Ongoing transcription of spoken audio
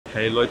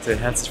Hey Leute,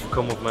 herzlich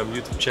willkommen auf meinem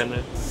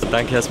YouTube-Channel.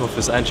 Danke erstmal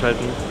fürs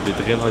Einschalten. Wir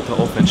drehen heute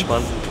auf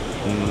entspannt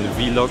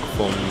einen Vlog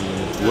vom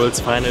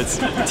World's Finals.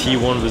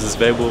 T1 vs.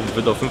 Weibo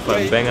wird auf jeden Fall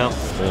ein Banger.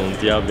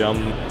 Und ja, wir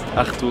haben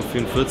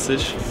 8:44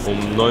 Uhr.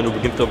 Um 9 Uhr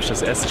beginnt, glaube ich,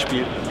 das erste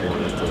Spiel.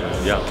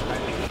 Und ja.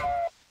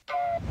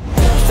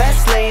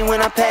 Fast lane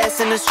when I pass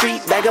in the street,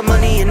 bag of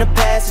money in the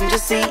passenger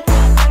seat.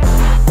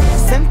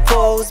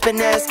 Simcoe's been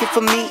asking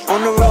for me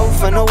on the road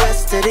from the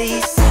west to the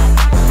east.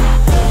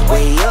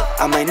 Way up,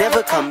 I might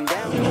never come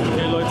down.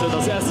 Okay Leute,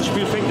 das erste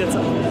Spiel fängt jetzt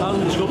an.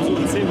 Ich glaube so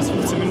in 10 bis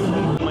 15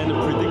 Minuten. Meine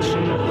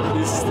Prediction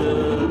ist,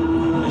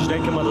 ich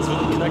denke mal, das wird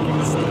ein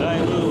knackiges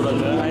 3-0 oder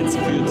 3-1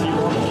 für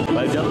T1.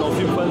 Weil die hatten auf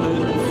jeden Fall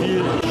eine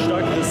viel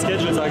stärkere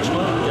Schedule, sag ich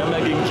mal. Die haben ja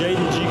gegen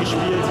JDG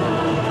gespielt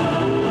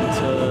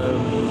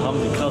und haben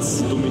die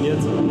krass dominiert.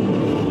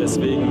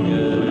 Deswegen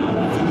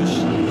finde ich,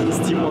 das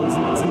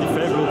T1 sind die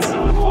Favorites.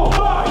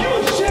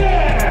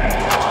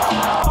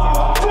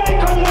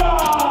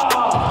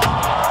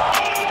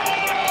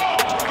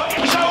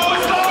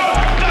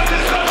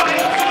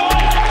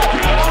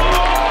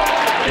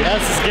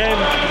 Erstes Game,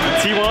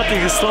 T1 hat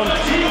ihn gestompt.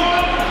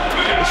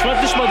 Ich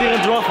fand nicht mal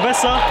deren Draft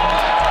besser,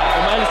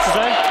 um ehrlich zu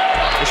sein.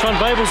 Ich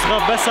fand Weibos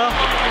Draft besser,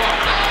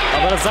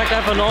 aber das sagt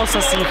einfach nur aus,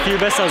 dass sie viel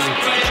besser sind.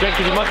 Ich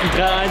denke, die machen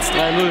 3-1,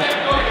 3-0.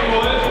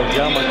 Und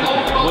ja, mal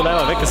gucken. Wurden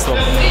einmal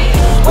weggestompt.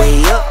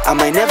 Way up, I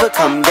might never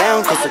come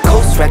down, cause the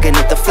coast wrecking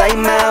at the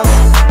flame out.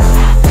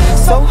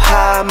 So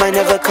high, I might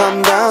never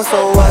come down,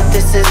 so what,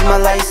 this is my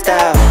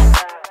lifestyle.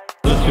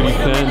 Alles für die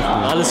Fans.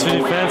 Alles für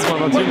die Fans, man,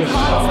 natürlich.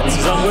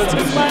 Zusammen wird's.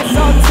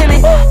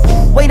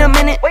 Wait a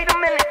minute.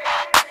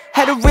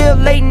 Had a real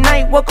late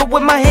night, woke up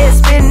with my head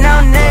spinning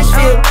out in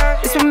Nashville.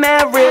 It's been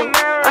mad real.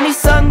 I need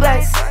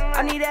sunglasses.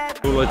 I need that.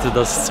 So Leute,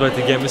 das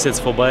zweite Game ist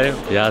jetzt vorbei.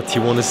 Ja,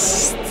 T1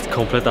 ist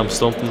komplett am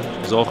Stompen.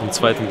 So auch im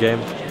zweiten Game.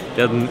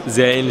 Der hat einen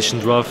sehr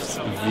ähnlichen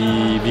Draft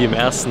wie im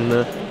ersten.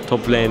 Ne?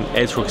 Top Lane,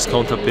 Aatrox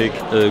Counterpick,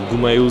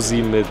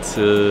 Gumayusi mit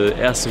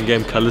erstem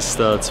Game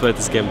Kalista,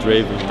 zweites Game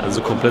Draven, also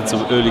komplett so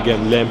Early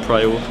Game Lamb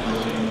Prio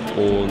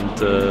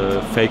und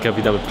Faker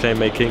wieder mit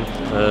Playmaking.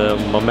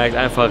 Man merkt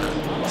einfach,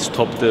 das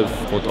Top-Div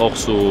und auch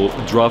so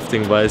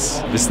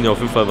Drafting-weiß wissen ja auf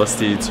jeden Fall, was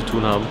die zu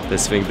tun haben.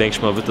 Deswegen denke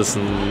ich mal, wird das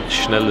ein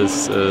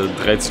schnelles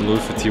 3:0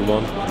 für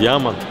T1. Ja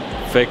Mann,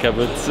 Faker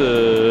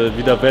wird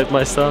wieder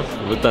Weltmeister,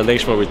 wird dann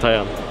denke ich mal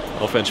retiren,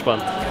 auf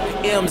entspannt.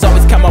 M's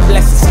always count my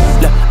blessings.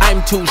 Look,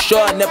 I'm too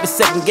short, never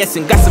second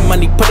guessing. Got some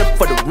money put up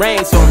for the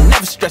rain, so I'm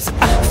never stressing.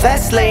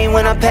 Fast lane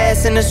when I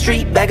pass in the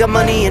street, bag of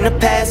money in the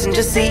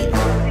passenger seat.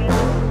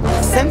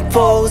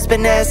 Simcoe's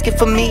been asking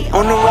for me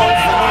on the road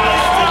from the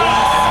west to the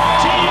east.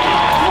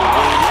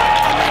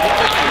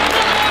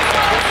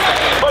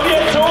 Und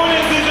jetzt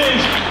holen sie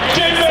sich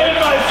den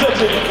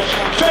Weltmeistertitel.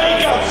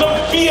 Faker zum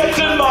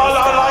 4. Mal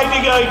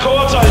alleiniger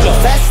Rekordhalter.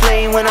 Fast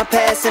lane when I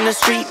pass in the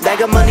street,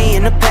 bag of money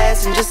in the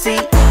passenger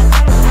seat.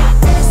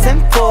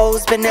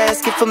 Simcoe's been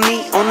asking for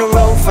me on the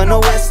road from the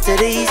west to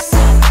the east.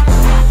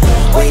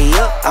 Way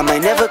up, I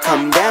might never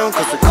come down,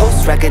 cause the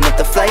coast wrecking at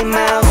the flame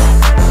out.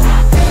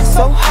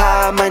 So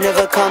high, I might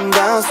never come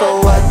down, so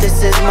what,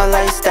 this is my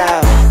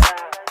lifestyle.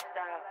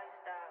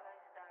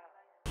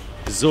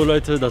 So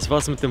Leute, das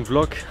war's mit dem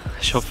Vlog.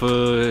 Ich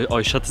hoffe,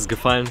 euch hat es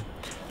gefallen.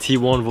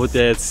 T1 wurde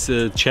ja jetzt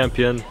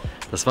Champion.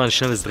 Das war ein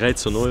schnelles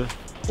 3:0.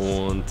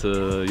 Und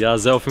ja,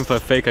 sehr auf jeden Fall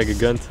Faker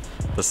gegönnt,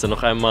 dass er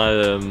noch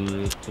einmal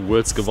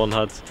Worlds gewonnen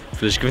hat.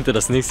 Vielleicht gewinnt er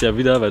das nächste Jahr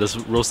wieder, weil das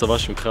Roster war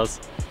schon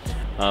krass.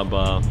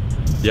 Aber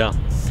ja,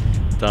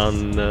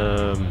 dann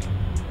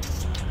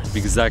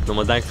wie gesagt,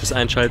 nochmal danke fürs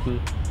Einschalten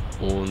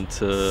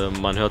und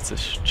man hört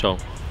sich. Ciao.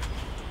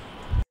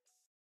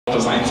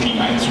 Das 1 gegen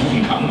 1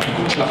 suchen kann.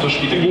 Gut, klappt das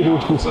Spiel gegen